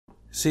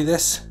See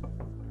this?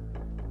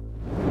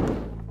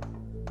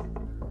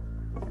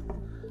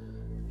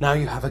 Now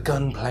you have a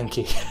gun,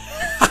 Planky.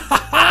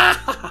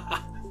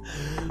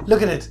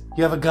 Look at it!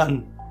 You have a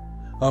gun.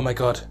 Oh my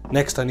god.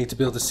 Next I need to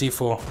build a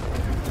C4.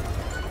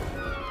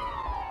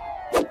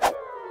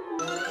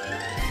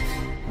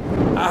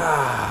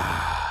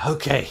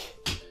 Okay.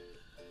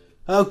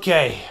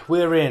 Okay,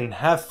 we're in.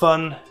 Have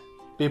fun.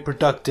 Be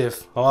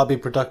productive. Oh, I'll be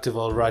productive,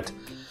 alright.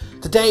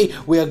 Today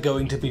we are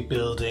going to be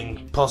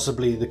building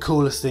possibly the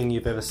coolest thing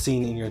you've ever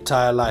seen in your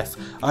entire life.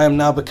 I am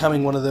now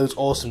becoming one of those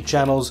awesome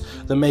channels.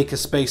 The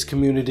makerspace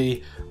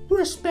community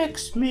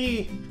respects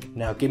me.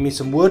 Now give me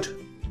some wood.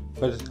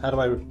 But how do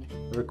I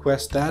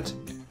request that?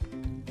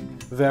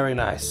 Very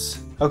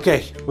nice.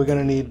 Okay, we're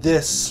gonna need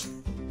this.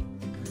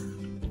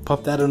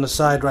 Pop that on the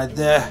side right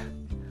there.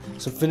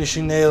 Some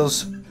finishing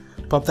nails.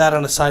 Pop that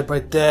on the side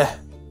right there.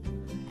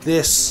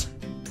 This.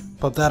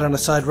 Pop that on the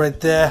side right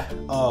there.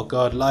 Oh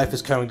god, life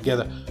is coming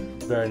together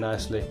very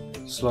nicely.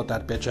 Slot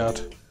that bitch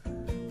out.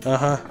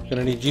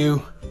 Gonna need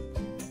you.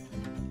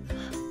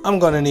 I'm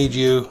gonna need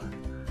you.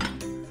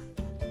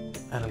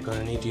 And I'm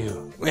gonna need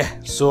you. Yeah,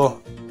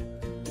 so.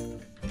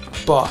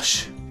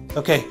 Bosh.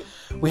 Okay,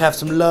 we have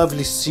some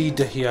lovely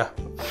cedar here.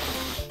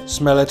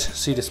 Smell it.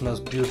 Cedar smells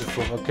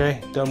beautiful,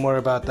 okay? Don't worry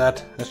about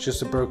that. That's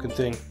just a broken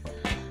thing.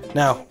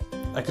 Now,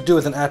 I could do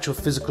with an actual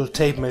physical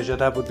tape measure.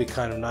 That would be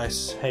kind of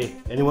nice. Hey,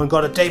 anyone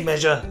got a tape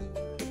measure?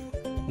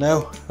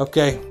 No?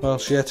 Okay, well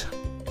shit.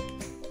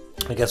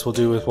 I guess we'll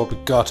do with what we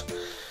got.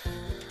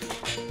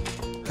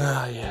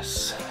 Ah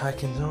yes, I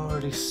can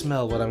already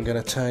smell what I'm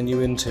gonna turn you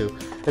into.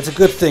 It's a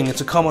good thing,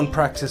 it's a common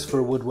practice for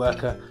a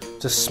woodworker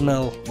to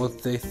smell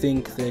what they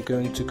think they're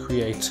going to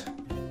create.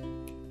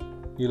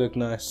 You look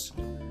nice.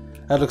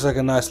 That looks like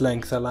a nice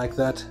length, I like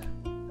that.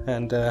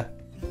 And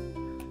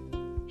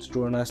let's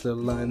draw a nice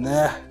little line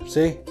there,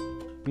 see?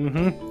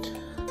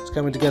 It's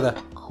coming together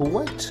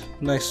quite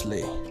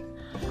nicely.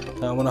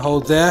 Now I'm gonna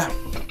hold there.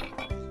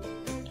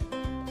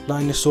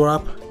 Line your saw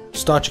up,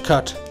 start your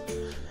cut.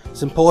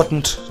 It's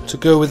important to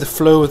go with the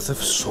flow of the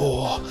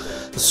saw.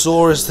 The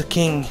saw is the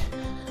king.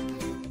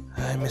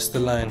 I missed the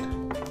line.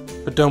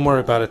 But don't worry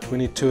about it, we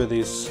need 2 of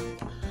these.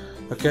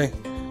 Okay,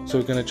 so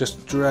we're gonna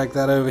just drag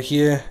that over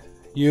here.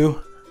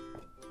 You.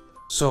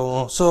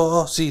 Saw,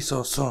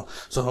 seesaw,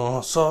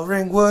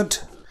 sawing wood.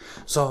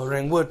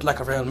 Sawing wood like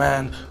a real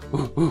man.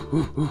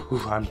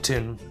 I'm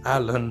Tim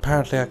Allen.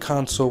 Apparently I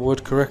can't saw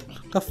wood correct.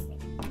 What the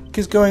fuck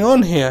is going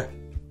on here?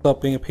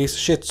 Stop being a piece of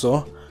shit,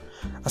 saw.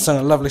 I sang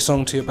a lovely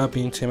song to you about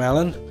being Tim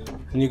Allen,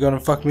 and you're gonna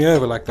fuck me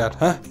over like that,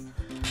 huh?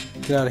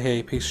 Get out of here,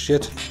 you piece of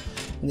shit.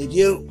 I need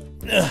you.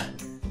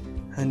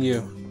 And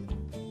you.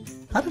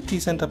 How did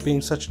these end up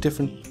being such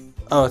different...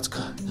 Oh, it's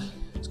cause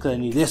I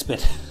need this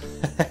bit.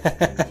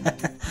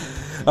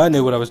 I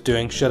knew what I was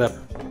doing, shut up.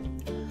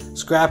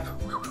 Scrap.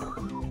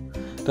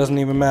 Doesn't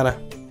even matter.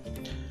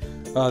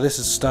 Oh, this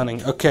is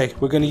stunning. Okay,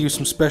 we're gonna use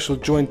some special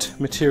joint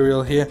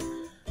material here.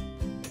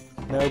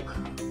 Nope.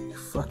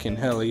 Fucking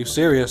hell, are you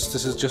serious?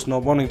 This is just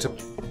not wanting to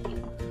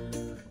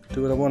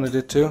do what I wanted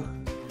it to.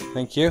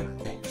 Thank you.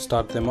 Okay,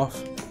 start them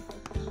off.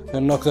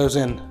 Gonna knock those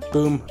in.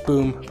 Boom,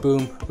 boom,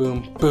 boom,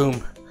 boom,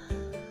 boom.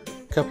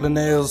 Couple of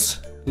nails.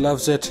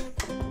 Loves it.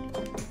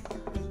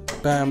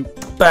 Bam,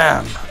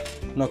 bam.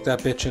 Knock that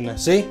bitch in there.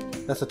 See?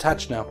 That's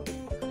attached now.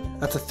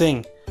 That's a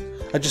thing.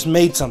 I just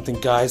made something,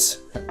 guys.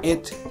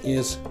 It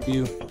is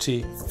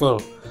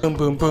beautiful. Boom,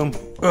 boom, boom.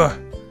 Ugh.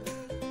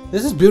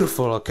 This is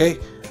beautiful, okay?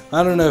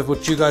 I don't know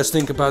what you guys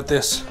think about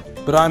this,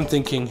 but I'm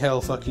thinking,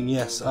 hell fucking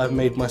yes, I've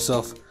made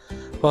myself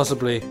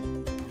possibly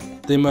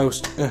the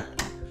most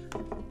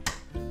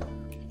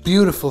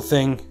beautiful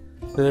thing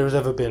that there has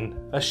ever been.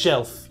 A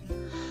shelf.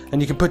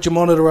 And you can put your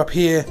monitor up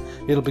here,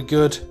 it'll be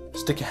good.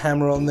 Stick a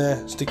hammer on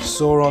there, stick your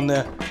saw on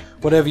there.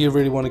 Whatever you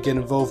really want to get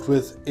involved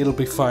with, it'll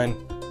be fine.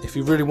 If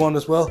you really want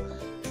as well,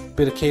 a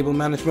bit of cable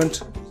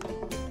management.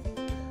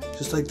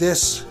 Just like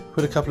this,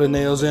 put a couple of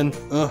nails in.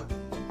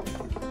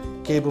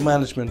 Cable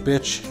management,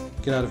 bitch.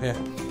 Get out of here.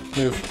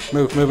 Move,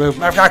 move, move, move.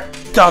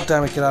 God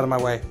damn it, get out of my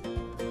way.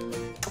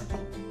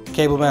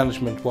 Cable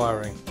management,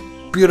 wiring.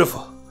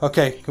 Beautiful.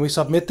 Okay, can we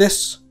submit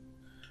this?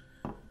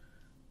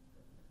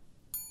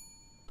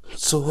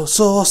 So,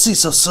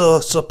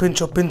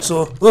 pincho,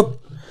 whoop.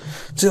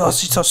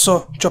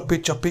 So, choppy,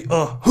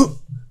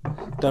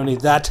 Don't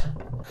need that.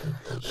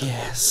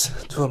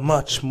 Yes, to a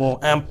much more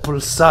ample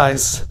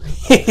size.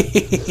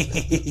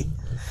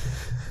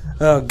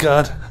 Oh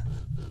god.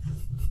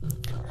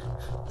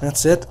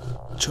 That's it.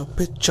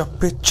 Chop it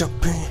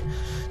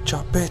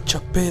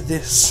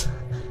this.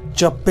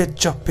 Chop it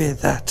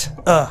that.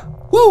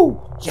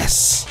 Woo!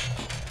 Yes!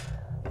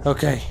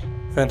 Okay,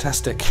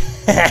 fantastic.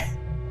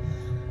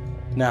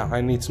 Now,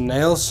 I need some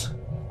nails.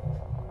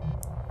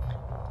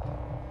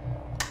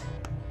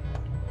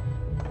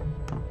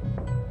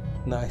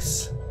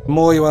 Nice. The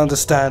more you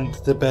understand,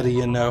 the better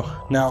you know.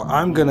 Now,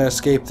 I'm gonna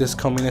escape this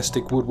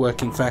communistic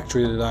woodworking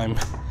factory that I'm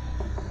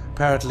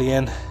apparently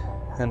in,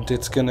 and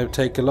it's gonna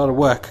take a lot of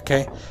work,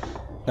 okay?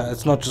 Now,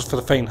 it's not just for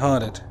the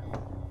faint-hearted.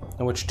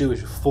 And what you do is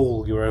you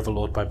fool your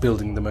overlord by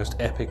building the most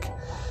epic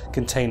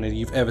container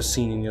you've ever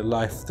seen in your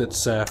life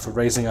that's for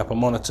raising up a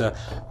monitor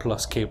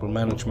plus cable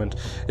management.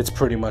 It's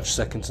pretty much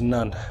second to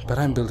none. But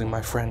I'm building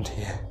my friend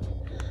here.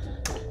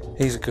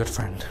 He's a good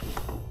friend.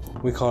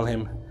 We call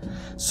him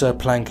Sir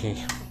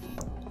Planky.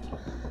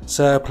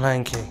 Sir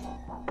Planky.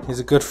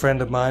 He's a good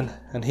friend of mine,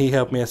 and he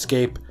helped me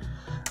escape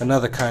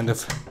another kind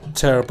of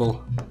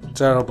terrible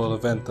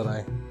event that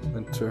I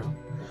went through.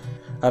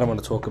 I don't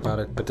want to talk about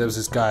it, but there was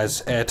this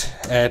guy's Ed,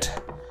 and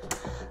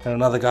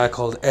another guy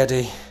called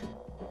Eddie.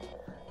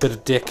 Bit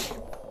of dick.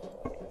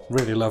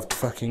 Really loved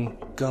fucking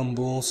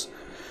gumballs.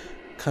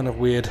 Kind of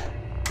weird,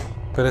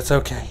 but it's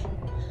okay.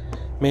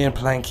 Me and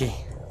Planky,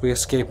 we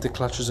escaped the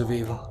clutches of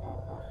evil.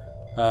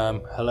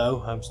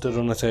 Hello, I'm stood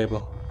on the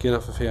table. Get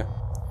off of here.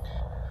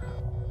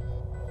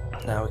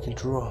 Now we can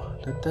draw.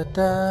 Da da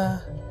da.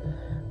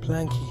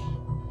 Planky.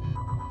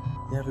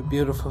 You have a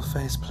beautiful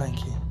face,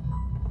 Planky.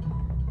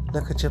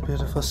 Look at your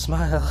beautiful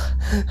smile.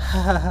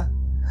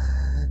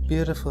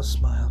 Beautiful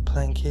smile,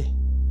 Planky.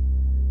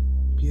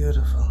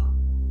 Beautiful.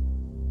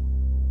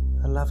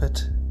 I love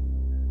it.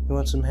 You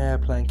want some hair,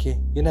 Planky?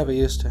 You never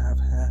used to have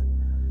hair.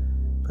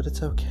 But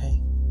it's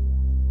okay.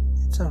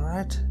 It's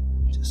alright.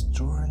 Just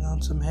drawing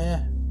on some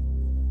hair.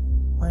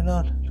 Why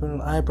not? Do you want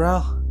an eyebrow?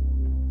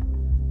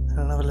 I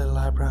don't have a little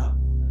eyebrow.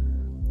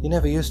 You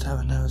never used to have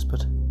a nose,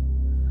 but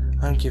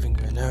I'm giving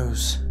you a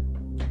nose.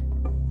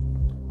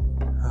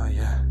 Oh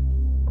yeah.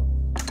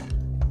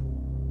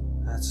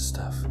 That's the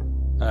stuff.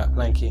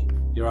 Planky,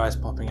 your eye's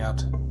popping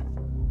out.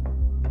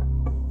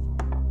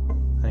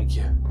 Thank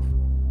you.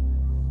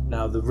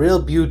 Now the real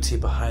beauty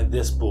behind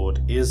this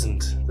board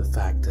isn't the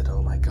fact that,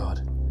 oh my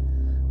god,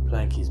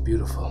 Planky's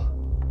beautiful.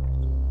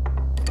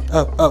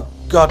 Oh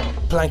god,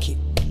 Planky.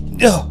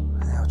 Oh,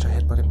 ouch, I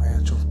headbutted my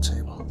actual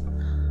table.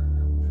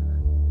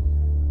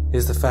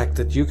 Is the fact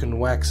that you can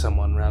whack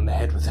someone around the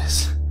head with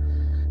this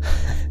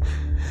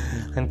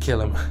and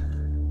kill him.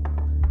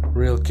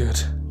 Real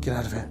good. Get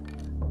out of here.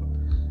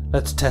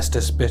 Let's test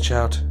this bitch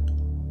out.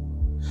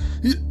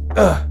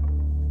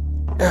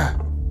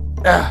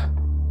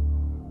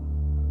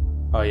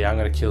 Oh yeah, I'm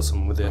gonna kill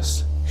someone with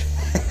this.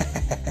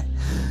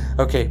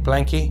 Okay,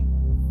 Planky.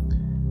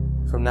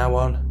 From now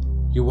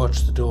on, you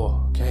watch the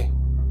door, okay?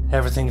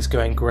 Everything's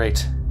going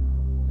great.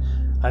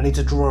 I need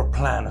to draw a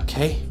plan,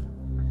 okay?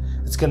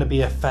 It's gonna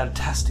be a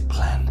fantastic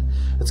plan.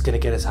 It's gonna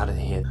get us out of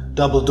here.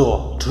 Double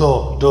door,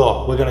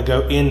 door. We're gonna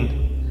go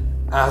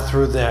in, out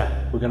through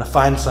there. We're gonna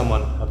find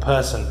someone, a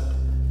person.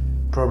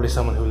 Probably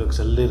someone who looks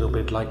a little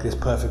bit like this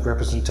perfect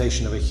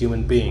representation of a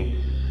human being.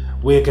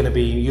 We're gonna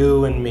be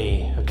you and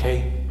me,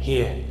 okay?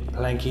 Here,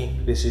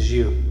 Planky, this is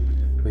you.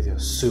 With your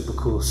super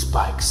cool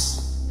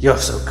spikes. You're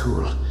so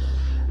cool.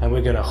 And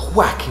we're gonna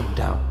whack him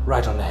down,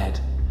 right on the head.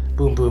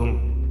 Boom,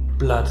 boom,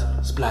 blood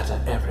splatter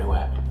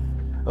everywhere.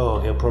 Oh,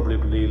 he'll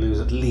probably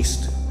lose at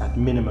least, at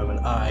minimum, an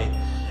eye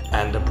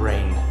and a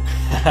brain.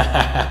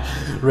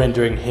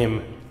 Rendering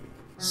him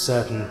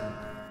certain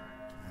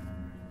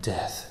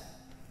death.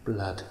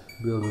 Blood.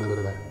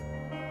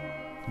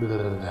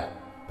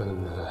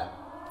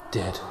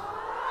 Dead.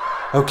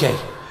 Okay,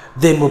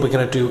 then what we're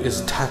gonna do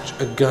is attach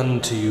a gun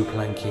to you,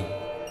 Planky.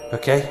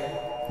 Okay?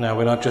 Now,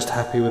 we're not just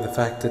happy with the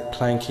fact that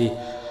Planky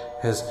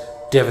has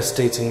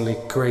devastatingly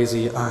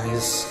crazy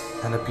eyes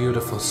and a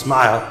beautiful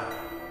smile.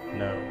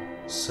 No,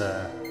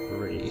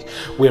 sirree.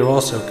 We're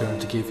also going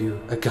to give you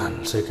a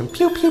gun so you can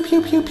pew pew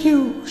pew pew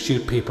pew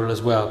shoot people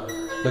as well.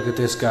 Look at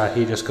this guy,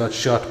 he just got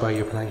shot by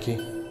you,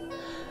 Planky.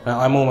 Now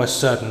I'm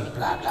almost certain,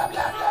 blah blah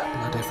blah blah,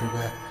 blood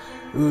everywhere.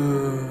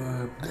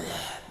 Ooh, blah,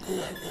 blah,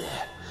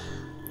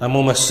 blah. I'm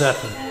almost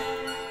certain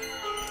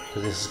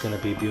that this is going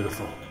to be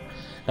beautiful.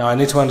 Now I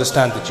need to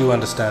understand that you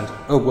understand.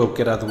 Oh, whoa,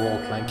 get out of the wall,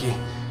 Planky.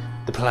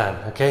 The plan,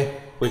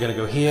 okay? We're going to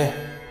go here,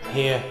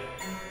 here,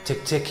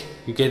 tick tick.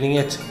 You getting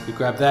it? You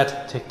grab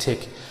that, tick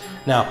tick.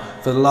 Now,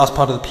 for the last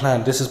part of the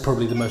plan, this is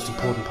probably the most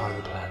important part of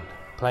the plan.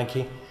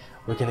 Planky,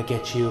 we're going to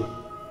get you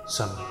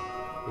some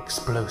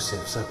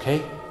explosives,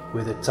 okay?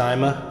 With a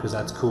timer, because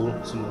that's cool.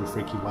 Some little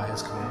freaky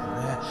wires coming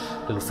off there.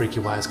 Little freaky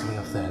wires coming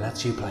off there.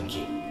 That's you,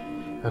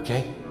 Planky.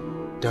 Okay?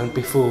 Don't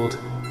be fooled.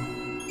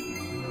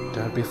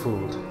 Don't be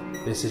fooled.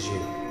 This is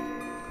you,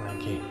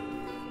 Planky.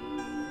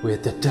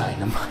 With the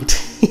dynamite.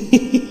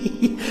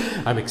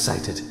 I'm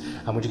excited.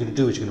 And what you're going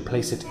to do is you're going to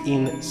place it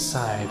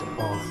inside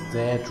of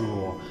their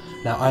drawer.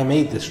 Now, I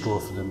made this drawer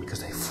for them because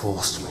they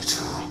forced me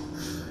to.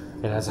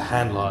 It has a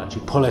handle on it.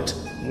 You pull it,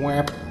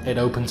 whap, it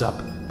opens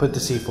up. Put the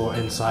C4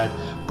 inside.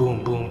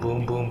 Boom, boom,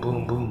 boom, boom,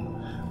 boom,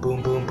 boom.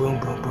 Boom, boom, boom,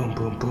 boom, boom,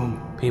 boom,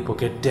 boom. People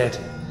get dead.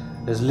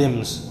 There's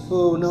limbs.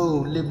 Oh no,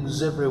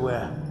 limbs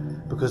everywhere.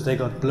 Because they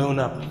got blown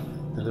up.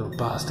 The little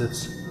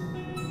bastards.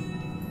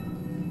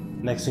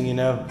 Next thing you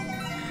know,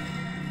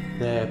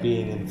 they're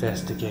being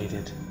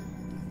investigated.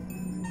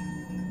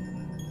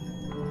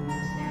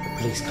 The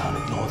police can't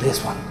ignore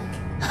this one.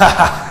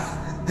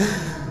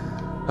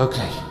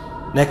 Okay,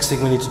 next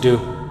thing we need to do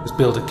is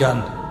build a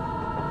gun.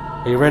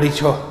 Are you ready,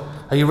 Cho?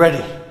 Are you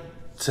ready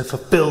to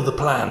fulfill the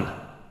plan?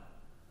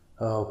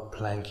 Oh,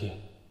 Planky.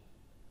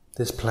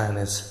 This plan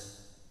is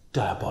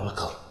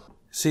Diabolical.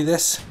 See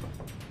this?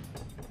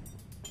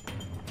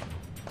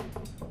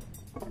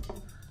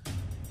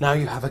 Now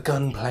you have a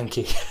gun,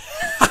 Planky.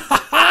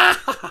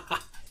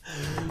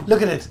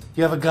 Look at it!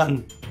 You have a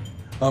gun.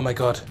 Oh my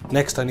god.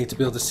 Next I need to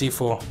build a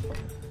C4.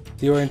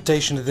 The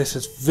orientation of this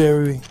is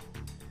very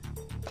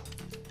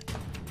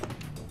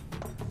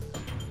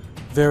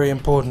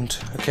important,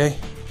 okay?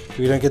 If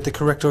we don't get the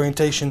correct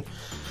orientation,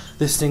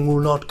 this thing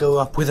will not go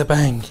up with a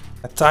bang.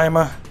 A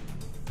timer.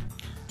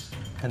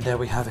 And there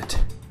we have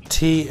it.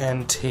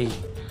 TNT.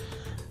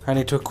 I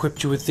need to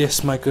equip you with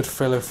this, my good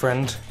fellow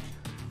friend.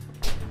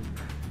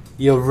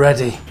 You're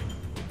ready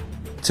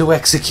to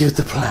execute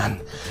the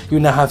plan. You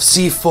now have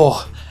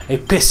C4, a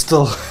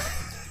pistol,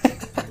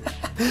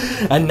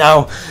 and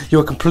now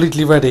you're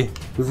completely ready.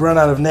 We've run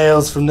out of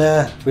nails from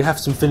there. We have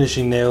some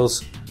finishing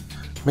nails.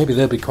 Maybe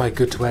they'll be quite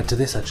good to add to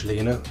this actually,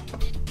 you know?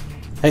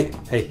 Hey,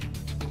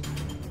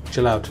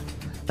 chill out.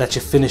 That's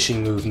your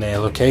finishing move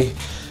nail, okay?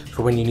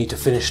 For when you need to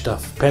finish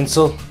stuff.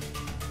 Pencil,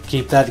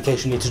 keep that in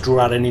case you need to draw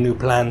out any new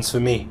plans for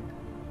me.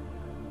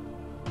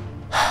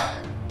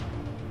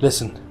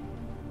 Listen.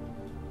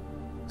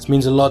 This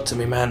means a lot to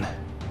me, man.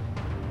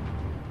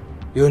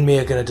 You and me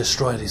are gonna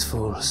destroy these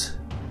fools.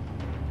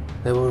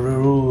 They will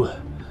rule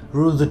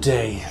the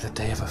day that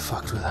they ever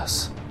fucked with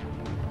us.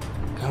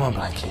 Come on,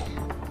 Blanky.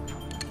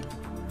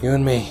 You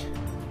and me.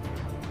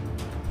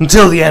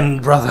 Until the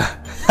end, brother.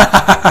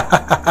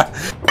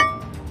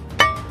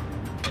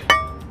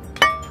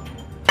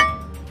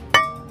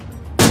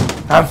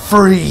 I'm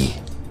free.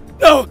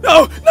 No!